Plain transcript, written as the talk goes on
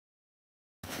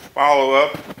Follow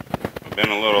up. I've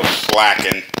been a little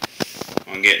slacking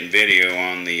on getting video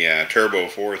on the Turbo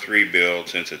 4.3 build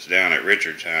since it's down at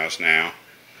Richard's house now.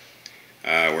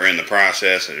 We're in the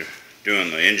process of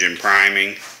doing the engine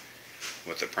priming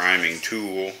with the priming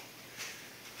tool.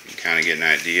 You can kind of get an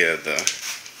idea of the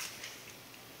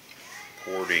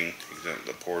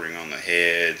porting on the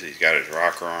heads. He's got his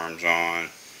rocker arms on.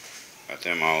 Got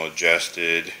them all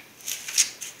adjusted.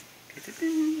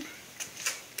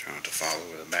 Try not to follow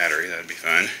with a battery, that'd be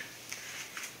fun.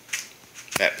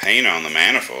 That paint on the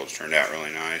manifolds turned out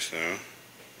really nice though.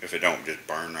 If it don't just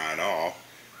burn right off.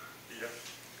 Yeah.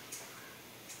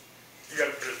 You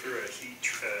gotta put it through a heat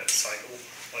cycle.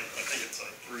 Like, I think it's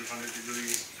like 300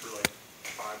 degrees for like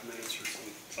 5 minutes or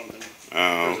something.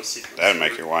 Oh, that'd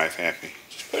make your wife happy.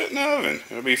 Just put it in the oven.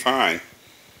 It'll be fine.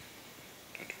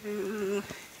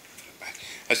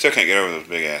 I still can't get over those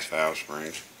big ass valve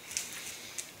springs.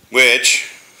 Which,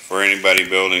 for anybody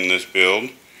building this build,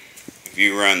 if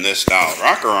you run this style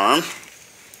rocker arm,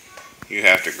 you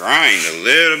have to grind a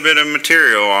little bit of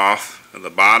material off of the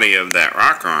body of that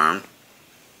rocker arm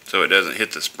so it doesn't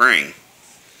hit the spring.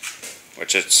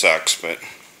 Which it sucks, but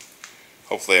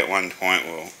hopefully at one point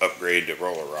we'll upgrade to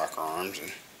roller rocker arms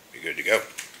and be good to go.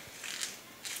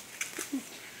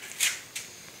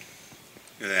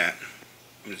 Look at that.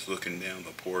 I'm just looking down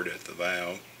the port at the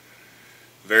valve.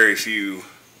 Very few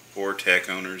Vortec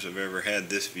owners have ever had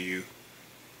this view.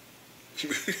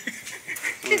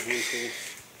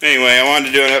 Anyway, I wanted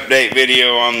to do an update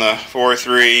video on the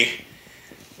 4.3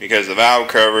 because the valve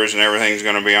covers and everything's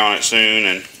going to be on it soon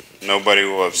and nobody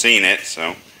will have seen it.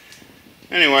 So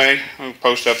anyway, I'll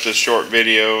post up this short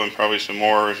video and probably some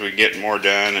more as we get more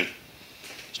done and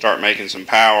start making some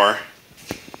power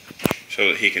so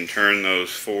that he can turn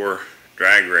those 4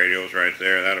 drag radials right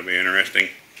there. That'll be interesting.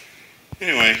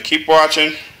 Anyway, keep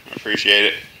watching. I appreciate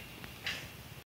it.